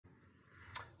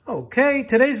Okay,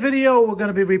 today's video, we're going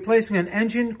to be replacing an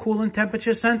engine coolant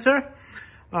temperature sensor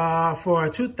for a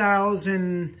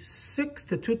 2006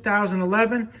 to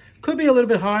 2011. Could be a little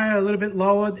bit higher, a little bit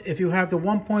lower if you have the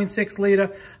 1.6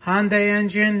 liter Hyundai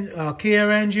engine, Kia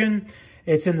engine.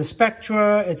 It's in the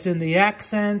Spectra, it's in the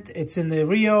Accent, it's in the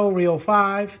Rio, Rio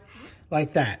 5,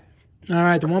 like that. All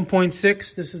right, the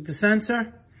 1.6, this is the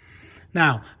sensor.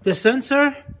 Now, the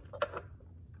sensor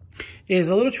is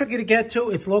a little tricky to get to.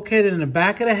 It's located in the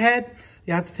back of the head.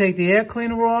 You have to take the air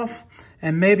cleaner off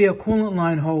and maybe a coolant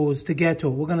line hose to get to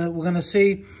it. We're gonna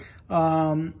see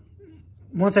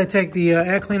once I take the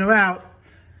air cleaner out.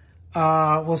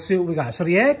 We'll see what we got. So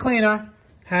the air cleaner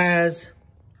has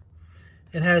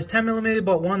 10 millimeter,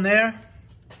 but one there,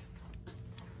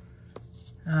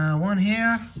 one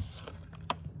here,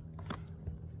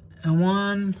 and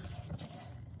one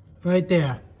right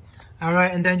there. All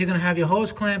right, and then you're gonna have your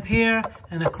hose clamp here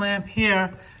and a clamp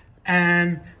here,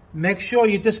 and make sure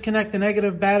you disconnect the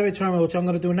negative battery terminal, which I'm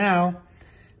gonna do now,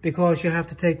 because you have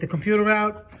to take the computer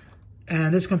out,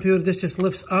 and this computer, this just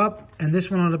lifts up, and this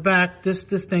one on the back, this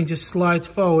thing just slides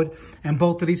forward, and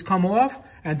both of these come off,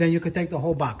 and then you can take the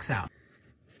whole box out.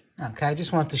 Okay, I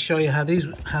just wanted to show you how these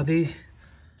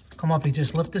come up. You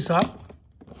just lift this up,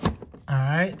 all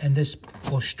right, and this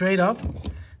goes straight up,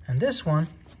 and this one,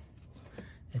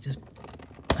 it just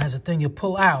has a thing you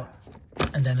pull out,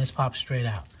 and then this pops straight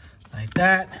out like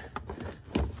that,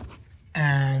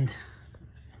 and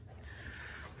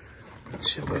it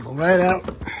should wiggle right out,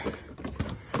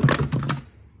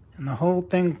 and the whole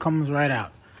thing comes right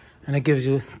out, and it gives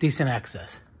you decent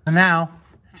access. And now,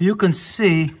 if you can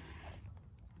see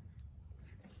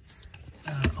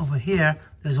over here,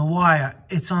 there's a wire.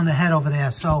 It's on the head over there.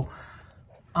 So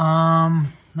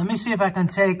let me see if I can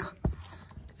take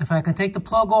the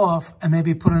plug off and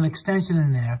maybe put an extension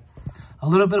in there. A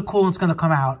little bit of coolant's gonna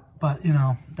come out, but you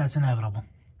know, that's inevitable.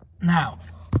 Now,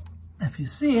 if you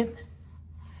see it,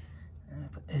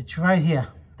 it's right here.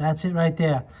 That's it right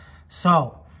there.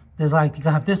 So there's like, you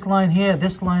have this line here,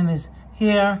 this line is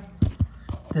here.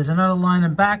 There's another line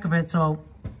in back of it, so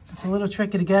it's a little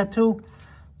tricky to get to.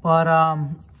 But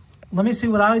let me see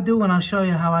what I do and I'll show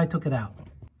you how I took it out.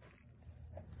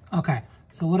 Okay,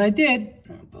 so what I did,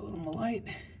 put a little more light,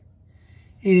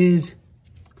 is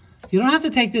you don't have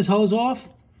to take this hose off,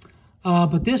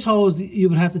 but this hose you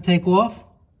would have to take off,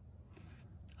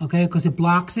 okay, because it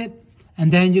blocks it.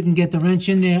 And then you can get the wrench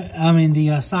in there,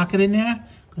 the socket in there,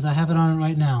 because I have it on it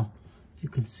right now. If you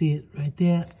can see it right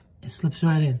there, it slips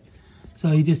right in.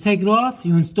 So you just take it off,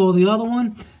 you install the other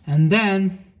one, and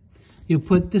then you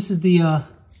put, this is the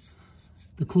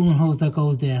coolant hose that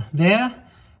goes there,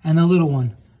 and the little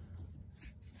one.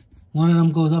 One of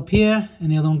them goes up here, and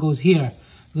the other one goes here.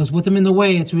 Because with them in the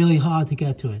way, it's really hard to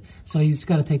get to it. So you just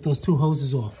gotta take those two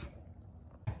hoses off.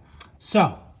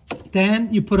 So,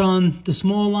 then you put on the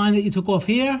small line that you took off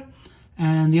here,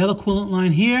 and the other coolant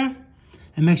line here,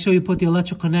 and make sure you put the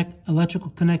electrical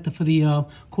connector for the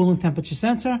coolant temperature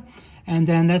sensor. And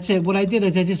then that's it. What I did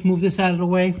is I just moved this out of the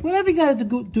way. Whatever you got to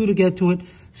do to get to it.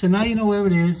 So now you know where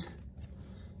it is.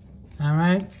 All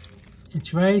right.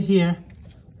 It's right here.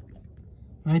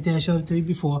 Right there. I showed it to you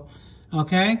before.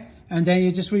 Okay. And then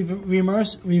you just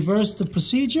reverse the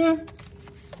procedure.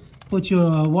 Put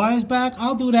your wires back.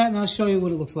 I'll do that and I'll show you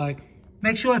what it looks like.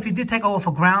 Make sure if you did take off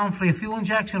a ground for your fuel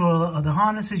injection or the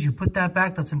harnesses, you put that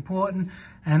back. That's important.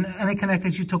 And any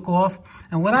connectors you took off.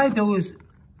 And what I do is,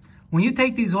 when you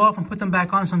take these off and put them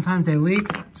back on, sometimes they leak.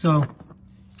 So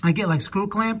I get like screw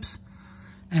clamps,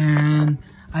 and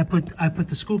I put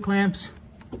the screw clamps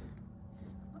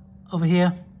over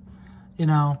here, you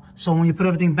know, so when you put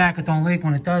everything back, it don't leak.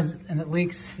 When it does and it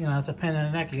leaks, you know, it's a pain in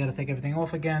the neck. You got to take everything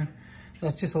off again. So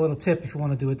that's just a little tip if you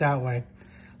want to do it that way.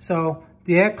 So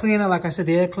the air cleaner, like I said,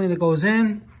 the air cleaner goes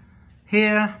in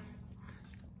here,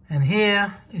 and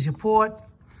here is your port.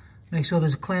 Make sure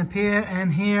there's a clamp here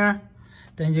and here.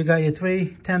 Then you got your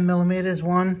 3 10 millimeters,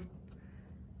 1,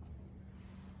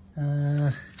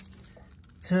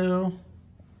 2,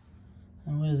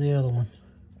 and where's the other one?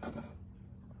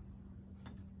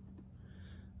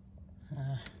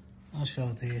 I'll show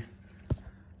it to you.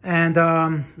 And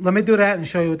let me do that and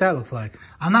show you what that looks like.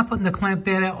 I'm not putting the clamp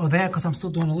there or there because I'm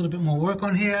still doing a little bit more work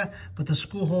on here, but the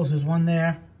screw holes is one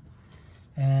there,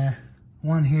 and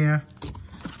one here,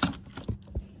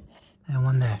 and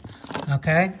one there,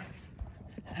 okay?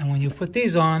 And when you put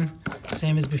these on,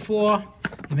 same as before,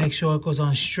 you make sure it goes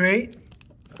on straight.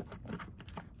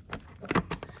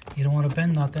 You don't want to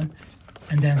bend nothing.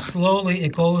 And then slowly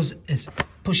it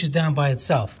pushes down by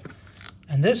itself.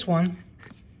 And this one,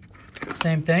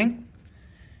 same thing.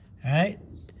 All right.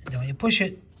 And then when you push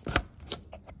it,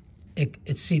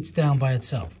 it seats down by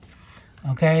itself.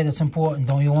 Okay, that's important.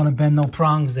 Don't you want to bend no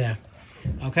prongs there.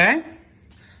 Okay,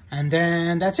 and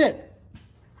then that's it.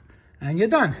 And you're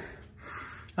done.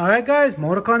 All right, guys,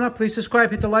 MotorCarNut, please subscribe,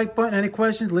 hit the like button. Any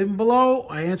questions, leave them below.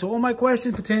 I answer all my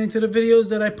questions pertaining to the videos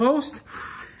that I post.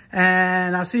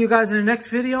 And I'll see you guys in the next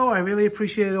video. I really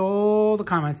appreciate all the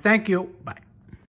comments. Thank you. Bye.